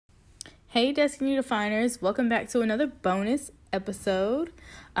Hey, Destiny Definers. Welcome back to another bonus episode.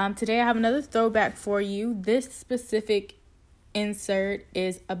 Today I have another throwback for you. This specific insert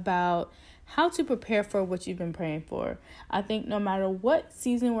is about how to prepare for what you've been praying for. I think no matter what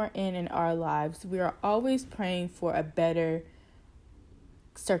season we're in our lives, we are always praying for a better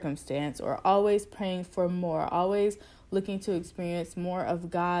circumstance, or always praying for more, always looking to experience more of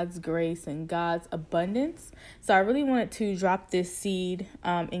God's grace and God's abundance. So I really wanted to drop this seed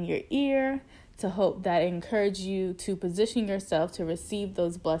in your ear to hope that encourage you to position yourself to receive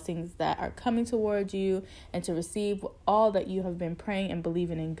those blessings that are coming towards you and to receive all that you have been praying and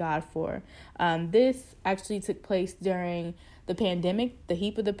believing in God for. This actually took place during the pandemic, the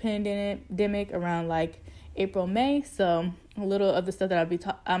heat of the pandemic around April, May. So a little of the stuff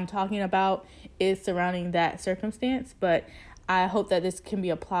that I'm talking about is surrounding that circumstance, but I hope that this can be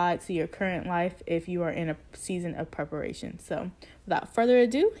applied to your current life if you are in a season of preparation. So without further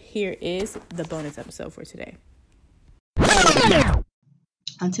ado, here is the bonus episode for today.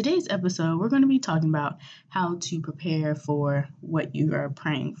 On today's episode, we're going to be talking about how to prepare for what you are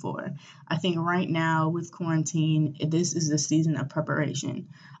praying for. I think right now with quarantine, this is the season of preparation.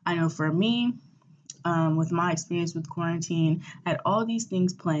 I know for me, with my experience with quarantine, I had all these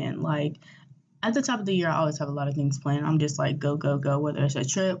things planned. Like at the top of the year, I always have a lot of things planned. I'm just like, go, whether it's a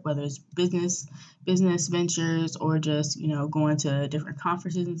trip, whether it's business ventures, or just, going to different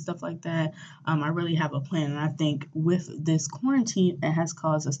conferences and stuff like that. I really have a plan. And I think with this quarantine, it has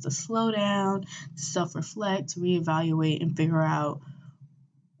caused us to slow down, to self-reflect, to reevaluate and figure out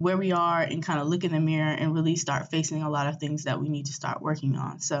where we are and kind of look in the mirror and really start facing a lot of things that we need to start working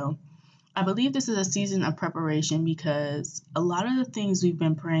on. So I believe this is a season of preparation because a lot of the things we've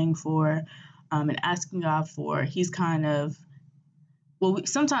been praying for and asking God for, he's kind of,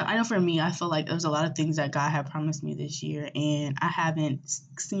 sometimes I know for me, I feel like there's a lot of things that God had promised me this year and I haven't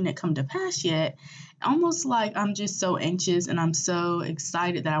seen it come to pass yet. Almost like I'm just so anxious and I'm so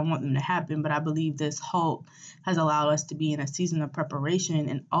excited that I want them to happen. But I believe this hope has allowed us to be in a season of preparation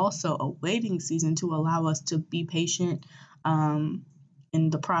and also a waiting season to allow us to be patient in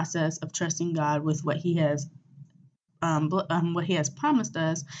the process of trusting God with what He has promised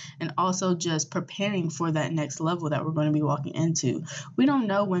us, and also just preparing for that next level that we're going to be walking into. We don't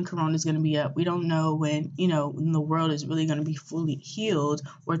know when Corona is going to be up. We don't know when the world is really going to be fully healed,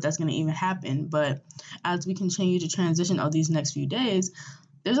 or if that's going to even happen. But as we continue to transition over these next few days,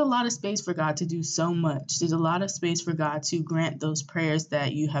 there's a lot of space for God to do so much. There's a lot of space for God to grant those prayers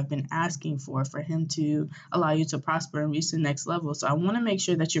that you have been asking for Him to allow you to prosper and reach the next level. So I want to make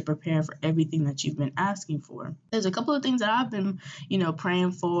sure that you're prepared for everything that you've been asking for. There's a couple of things that I've been,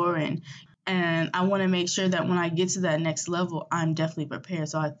 praying for, and I want to make sure that when I get to that next level, I'm definitely prepared.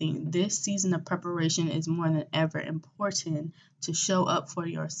 So I think this season of preparation is more than ever important to show up for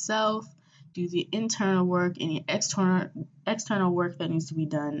yourself, do the internal work, any external work that needs to be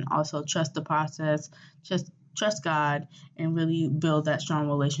done. Also trust the process, trust God, and really build that strong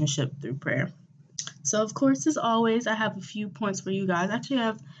relationship through prayer. So of course, as always, I have a few points for you guys. I actually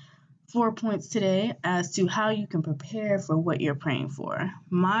have 4 points today as to how you can prepare for what you're praying for.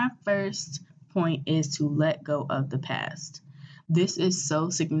 My first point is to let go of the past. This is so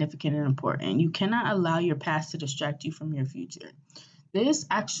significant and important. You cannot allow your past to distract you from your future. This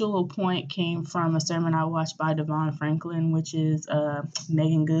actual point came from a sermon I watched by Devon Franklin, which is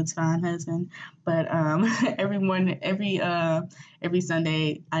Megan Good's fine husband. But every morning, every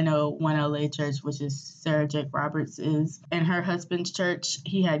Sunday, I know One LA Church, which is Sarah Jake Roberts, is, and her husband's church,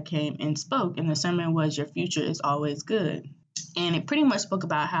 he had came and spoke, and the sermon was "Your future is always good." And it pretty much spoke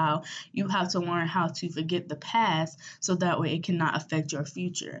about how you have to learn how to forget the past so that way it cannot affect your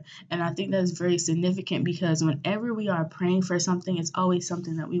future. And I think that's very significant because whenever we are praying for something, it's always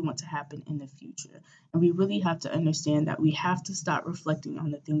something that we want to happen in the future. And we really have to understand that we have to stop reflecting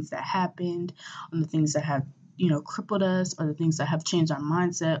on the things that happened, on the things that have crippled us, or the things that have changed our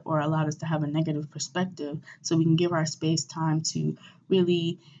mindset or allowed us to have a negative perspective, so we can give our space time to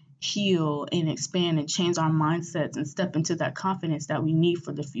really heal and expand and change our mindsets and step into that confidence that we need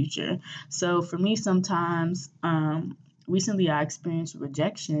for the future. So for me, sometimes recently I experienced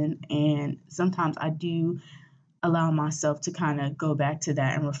rejection, and sometimes I do allow myself to kind of go back to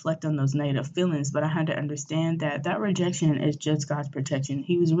that and reflect on those negative feelings. But I had to understand that that rejection is just God's protection.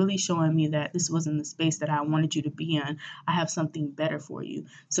 He was really showing me that this wasn't the space that I wanted you to be in. I have something better for you.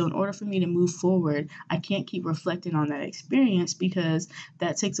 So in order for me to move forward, I can't keep reflecting on that experience because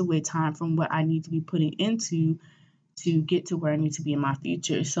that takes away time from what I need to be putting into to get to where I need to be in my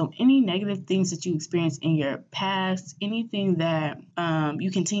future. So any negative things that you experience in your past, anything that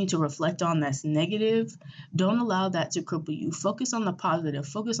you continue to reflect on that's negative, don't allow that to cripple you. Focus on the positive.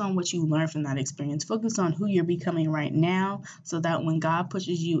 Focus on what you learned from that experience. Focus on who you're becoming right now, so that when God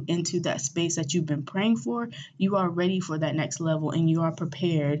pushes you into that space that you've been praying for, you are ready for that next level and you are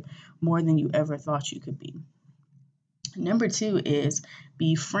prepared more than you ever thought you could be. Number 2 is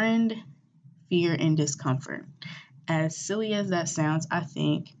befriend fear and discomfort. As silly as that sounds, I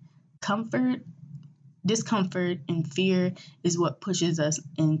think discomfort, and fear is what pushes us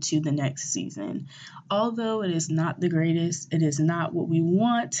into the next season. Although it is not the greatest, it is not what we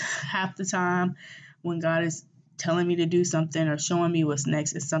want half the time when God is telling me to do something or showing me what's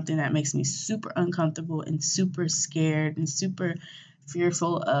next. It's something that makes me super uncomfortable and super scared and super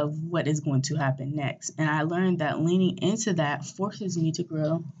fearful of what is going to happen next. And I learned that leaning into that forces me to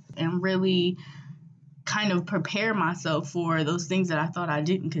grow and really kind of prepare myself for those things that I thought I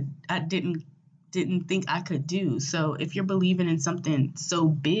didn't think I could do. So if you're believing in something so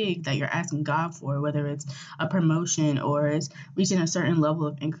big that you're asking God for, whether it's a promotion or it's reaching a certain level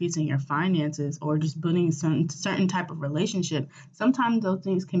of increasing your finances or just building some certain type of relationship, sometimes those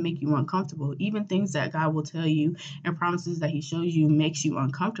things can make you uncomfortable. Even things that God will tell you and promises that he shows you makes you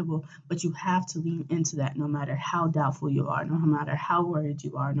uncomfortable, but you have to lean into that no matter how doubtful you are, no matter how worried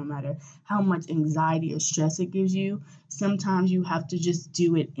you are, no matter how much anxiety or stress it gives you. Sometimes you have to just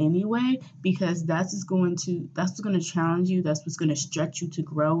do it anyway, because that's what's going to challenge you. That's what's going to stretch you to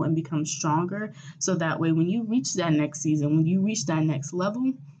grow and become stronger. So that way, when you reach that next season, when you reach that next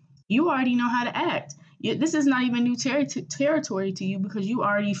level, you already know how to act. This is not even new territory to you, because you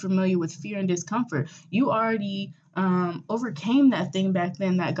already familiar with fear and discomfort. You already overcame that thing back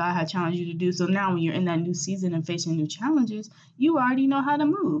then that God had challenged you to do. So now when you're in that new season and facing new challenges, you already know how to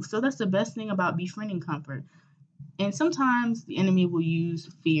move. So that's the best thing about befriending comfort. And sometimes the enemy will use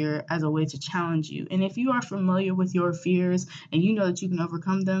fear as a way to challenge you. And if you are familiar with your fears and you know that you can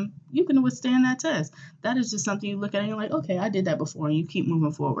overcome them, you can withstand that test. That is just something you look at and you're like, okay, I did that before, and you keep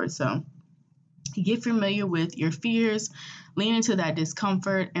moving forward. So get familiar with your fears, lean into that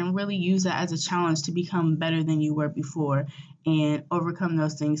discomfort, and really use that as a challenge to become better than you were before and overcome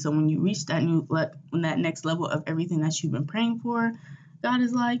those things. So when you reach that next level of everything that you've been praying for, God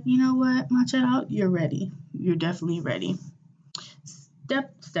is like, you know what, my child, you're ready. You're definitely ready.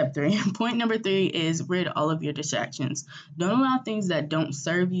 Step 3. Point number 3 is rid all of your distractions. Don't allow things that don't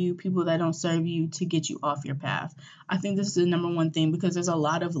serve you, people that don't serve you, to get you off your path. I think this is the number one thing, because there's a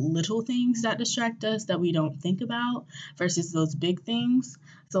lot of little things that distract us that we don't think about versus those big things.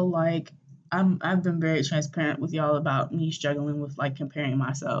 So like, I've been very transparent with y'all about me struggling with like comparing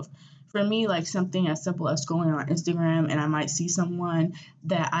myself. For me, like something as simple as scrolling on Instagram and I might see someone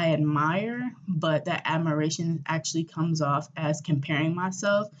that I admire, but that admiration actually comes off as comparing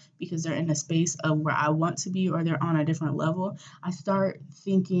myself because they're in a space of where I want to be or they're on a different level. I start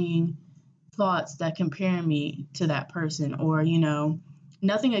thinking thoughts that compare me to that person, or,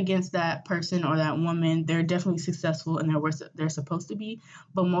 nothing against that person or that woman. They're definitely successful and they're supposed to be.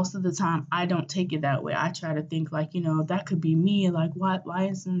 But most of the time, I don't take it that way. I try to think like, that could be me. Like, why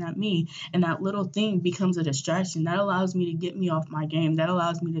isn't that me? And that little thing becomes a distraction. That allows me to get me off my game. That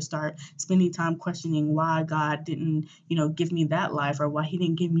allows me to start spending time questioning why God didn't, give me that life, or why he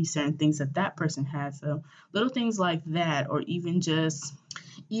didn't give me certain things that person had. So little things like that, or even just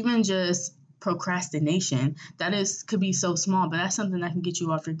procrastination, could be so small, but that's something that can get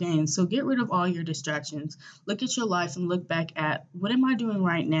you off your game. So get rid of all your distractions. Look at your life and look back at, what am I doing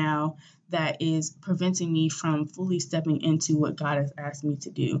right now that is preventing me from fully stepping into what God has asked me to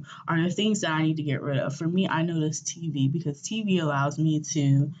do? Are there things that I need to get rid of? For me, I notice TV, because TV allows me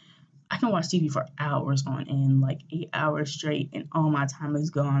I can watch TV for hours on end, like 8 hours straight, and all my time is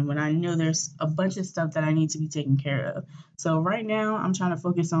gone when I know there's a bunch of stuff that I need to be taken care of. So right now, I'm trying to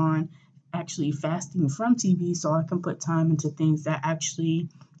focus on actually fasting from TV so I can put time into things that actually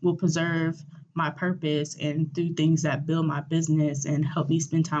will preserve my purpose, and through things that build my business and help me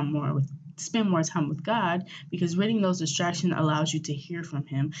spend more time with God, because ridding those distractions allows you to hear from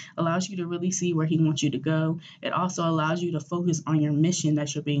him, allows you to really see where he wants you to go. It also allows you to focus on your mission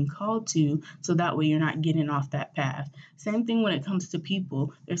that you're being called to, so that way you're not getting off that path. Same thing when it comes to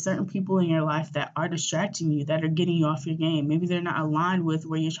people. There's certain people in your life that are distracting you, that are getting you off your game. Maybe they're not aligned with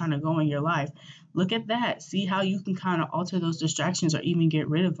where you're trying to go in your life. Look at that. See how you can kind of alter those distractions or even get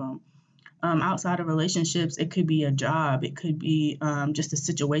rid of them. outside of relationships, it could be a job, it could be just a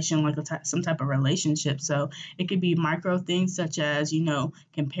situation like some type of relationship. So it could be micro things such as,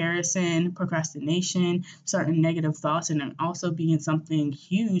 comparison, procrastination, certain negative thoughts, and then also being something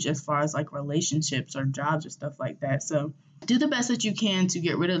huge as far as like relationships or jobs or stuff like that. So do the best that you can to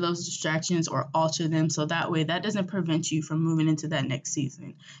get rid of those distractions or alter them, so that way that doesn't prevent you from moving into that next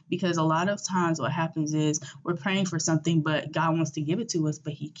season. Because a lot of times what happens is we're praying for something, but God wants to give it to us,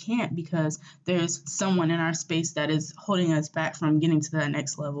 but he can't, because there's someone in our space that is holding us back from getting to that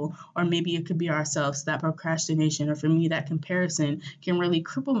next level. Or maybe it could be ourselves. That procrastination, or for me, that comparison can really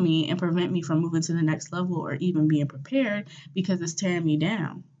cripple me and prevent me from moving to the next level or even being prepared, because it's tearing me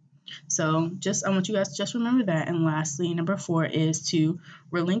down. So I want you guys to just remember that. And lastly, number 4 is to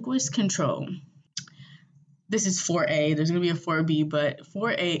relinquish control. This is 4A. There's going to be a 4B, but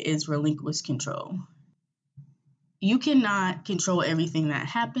 4A is relinquish control. You cannot control everything that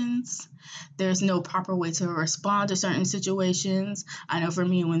happens. There's no proper way to respond to certain situations. I know for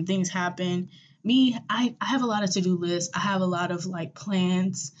me, when things happen, I have a lot of to-do lists. I have a lot of like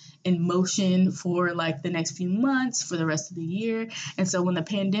plans in motion for like the next few months, for the rest of the year. And so when the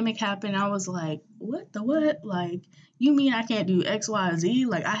pandemic happened, I was like, what the what? Like, you mean I can't do X, Y, Z?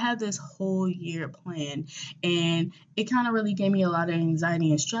 Like, I had this whole year planned, and it kind of really gave me a lot of anxiety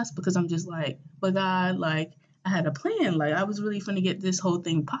and stress, because I'm just like, but God, like, I had a plan. Like, I was really going to get this whole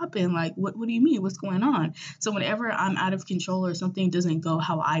thing popping. Like, what do you mean? What's going on? So whenever I'm out of control or something doesn't go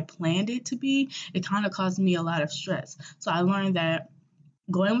how I planned it to be, it kind of caused me a lot of stress. So I learned that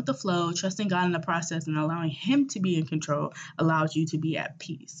going with the flow, trusting God in the process, and allowing him to be in control allows you to be at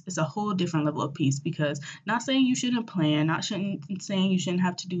peace. It's a whole different level of peace, because not saying you shouldn't plan, saying you shouldn't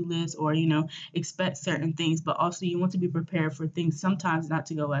have to-do lists or, expect certain things, but also you want to be prepared for things sometimes not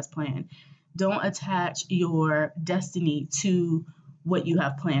to go as planned. Don't attach your destiny to what you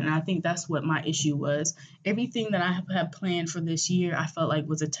have planned. And I think that's what my issue was. Everything that I had planned for this year, I felt like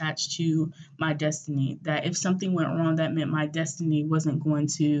was attached to my destiny. That if something went wrong, that meant my destiny wasn't going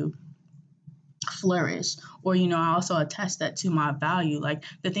to flourish. Or, I also attach that to my value. Like,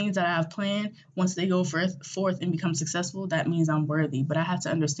 the things that I have planned, once they go forth and become successful, that means I'm worthy. But I have to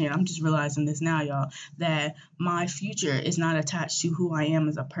understand, I'm just realizing this now, y'all, that my future is not attached to who I am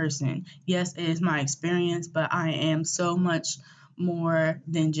as a person. Yes, it is my experience, but I am so much more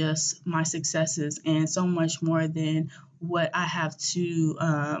than just my successes, and so much more than what I have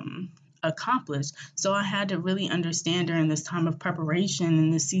to accomplish. So I had to really understand during this time of preparation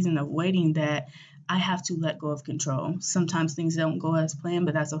and this season of waiting that I have to let go of control. Sometimes things don't go as planned,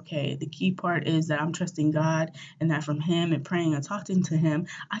 but that's okay. The key part is that I'm trusting God, and that from him and praying and talking to him,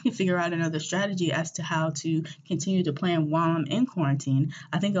 I can figure out another strategy as to how to continue to plan while I'm in quarantine.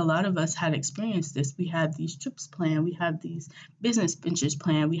 I think a lot of us had experienced this. We had these trips planned, we had these business ventures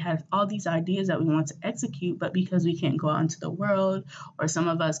planned, we had all these ideas that we want to execute, but because we can't go out into the world, or some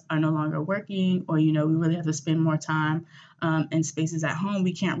of us are no longer working, or, we really have to spend more time in spaces at home,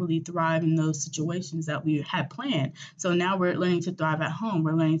 we can't really thrive in those situations that we had planned. So now we're learning to thrive at home.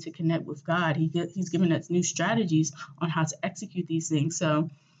 We're learning to connect with God. He's given us new strategies on how to execute these things. So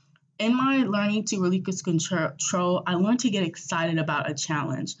in my learning to relinquish control, I learned to get excited about a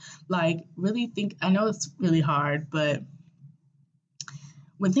challenge. Like, really think, I know it's really hard, but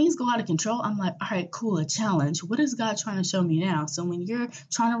when things go out of control, I'm like, all right, cool, a challenge. What is God trying to show me now? So when you're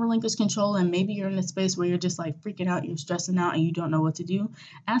trying to relinquish control, and maybe you're in a space where you're just like freaking out, you're stressing out, and you don't know what to do,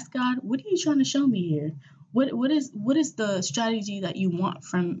 ask God, what are you trying to show me here? What is the strategy that you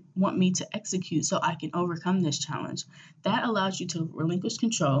want me to execute so I can overcome this challenge? That allows you to relinquish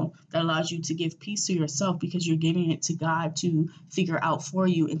control. That allows you to give peace to yourself, because you're giving it to God to figure out for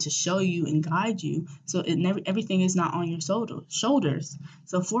you and to show you and guide you. So everything is not on your shoulders.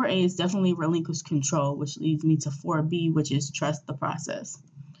 So 4A is definitely relinquish control, which leads me to 4B, which is trust the process.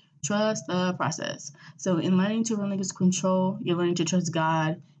 Trust the process. So in learning to relinquish control, you're learning to trust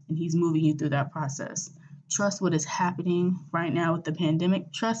God, and he's moving you through that process. Trust what is happening right now with the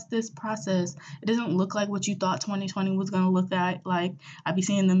pandemic. Trust this process. It doesn't look like what you thought 2020 was going to look like. I be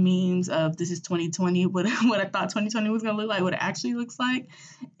seeing the memes of this is 2020, what I thought 2020 was going to look like, what it actually looks like.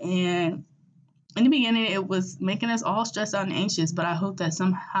 And in the beginning, it was making us all stressed out and anxious, but I hope that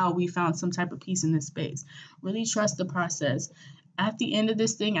somehow we found some type of peace in this space. Really trust the process. At the end of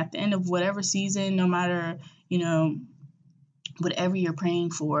this thing, at the end of whatever season, no matter, whatever you're praying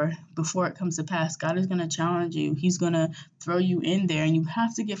for, before it comes to pass. God is going to challenge you. He's going to throw you in there, and you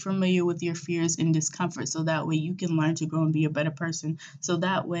have to get familiar with your fears and discomfort so that way you can learn to grow and be a better person. So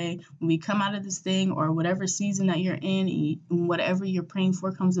that way, when we come out of this thing or whatever season that you're in, and whatever you're praying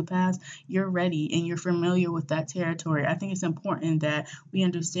for comes to pass, you're ready and you're familiar with that territory. I think it's important that we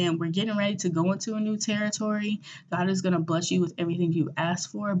understand we're getting ready to go into a new territory. God is going to bless you with everything you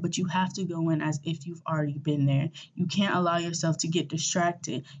ask for, but you have to go in as if you've already been there. You can't allow yourself to get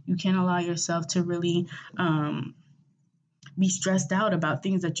distracted. You can't allow yourself to really be stressed out about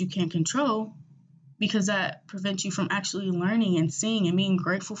things that you can't control, because that prevents you from actually learning and seeing and being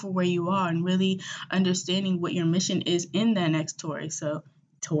grateful for where you are and really understanding what your mission is in that next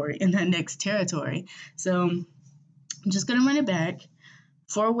territory. So I'm just going to run it back.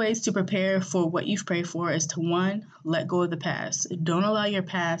 4 ways to prepare for what you've prayed for is to 1, let go of the past. Don't allow your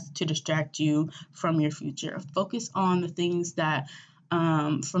past to distract you from your future. Focus on the things that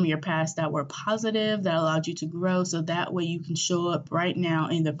from your past that were positive, that allowed you to grow, so that way you can show up right now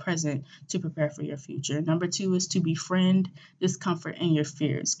in the present to prepare for your future. Number 2 is to befriend discomfort and your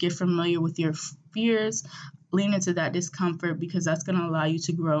fears. Get familiar with your fears. Lean into that discomfort, because that's going to allow you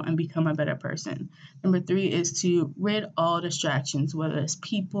to grow and become a better person. Number 3 is to rid all distractions, whether it's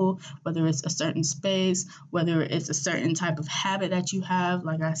people, whether it's a certain space, whether it's a certain type of habit that you have,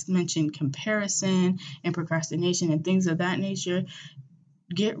 like I mentioned, comparison and procrastination and things of that nature.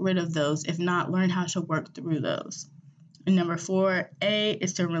 Get rid of those. If not, learn how to work through those. And number 4A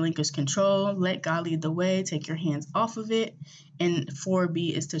is to relinquish control. Let God lead the way. Take your hands off of it. And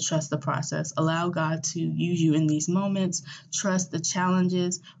 4B is to trust the process. Allow God to use you in these moments. Trust the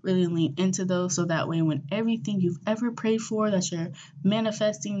challenges. Really lean into those, so that way when everything you've ever prayed for, that you're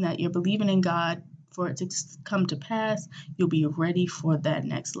manifesting, that you're believing in God for it to come to pass, you'll be ready for that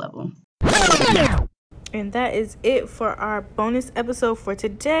next level. And that is it for our bonus episode for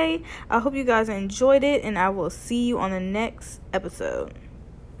today. I hope you guys enjoyed it, and I will see you on the next episode.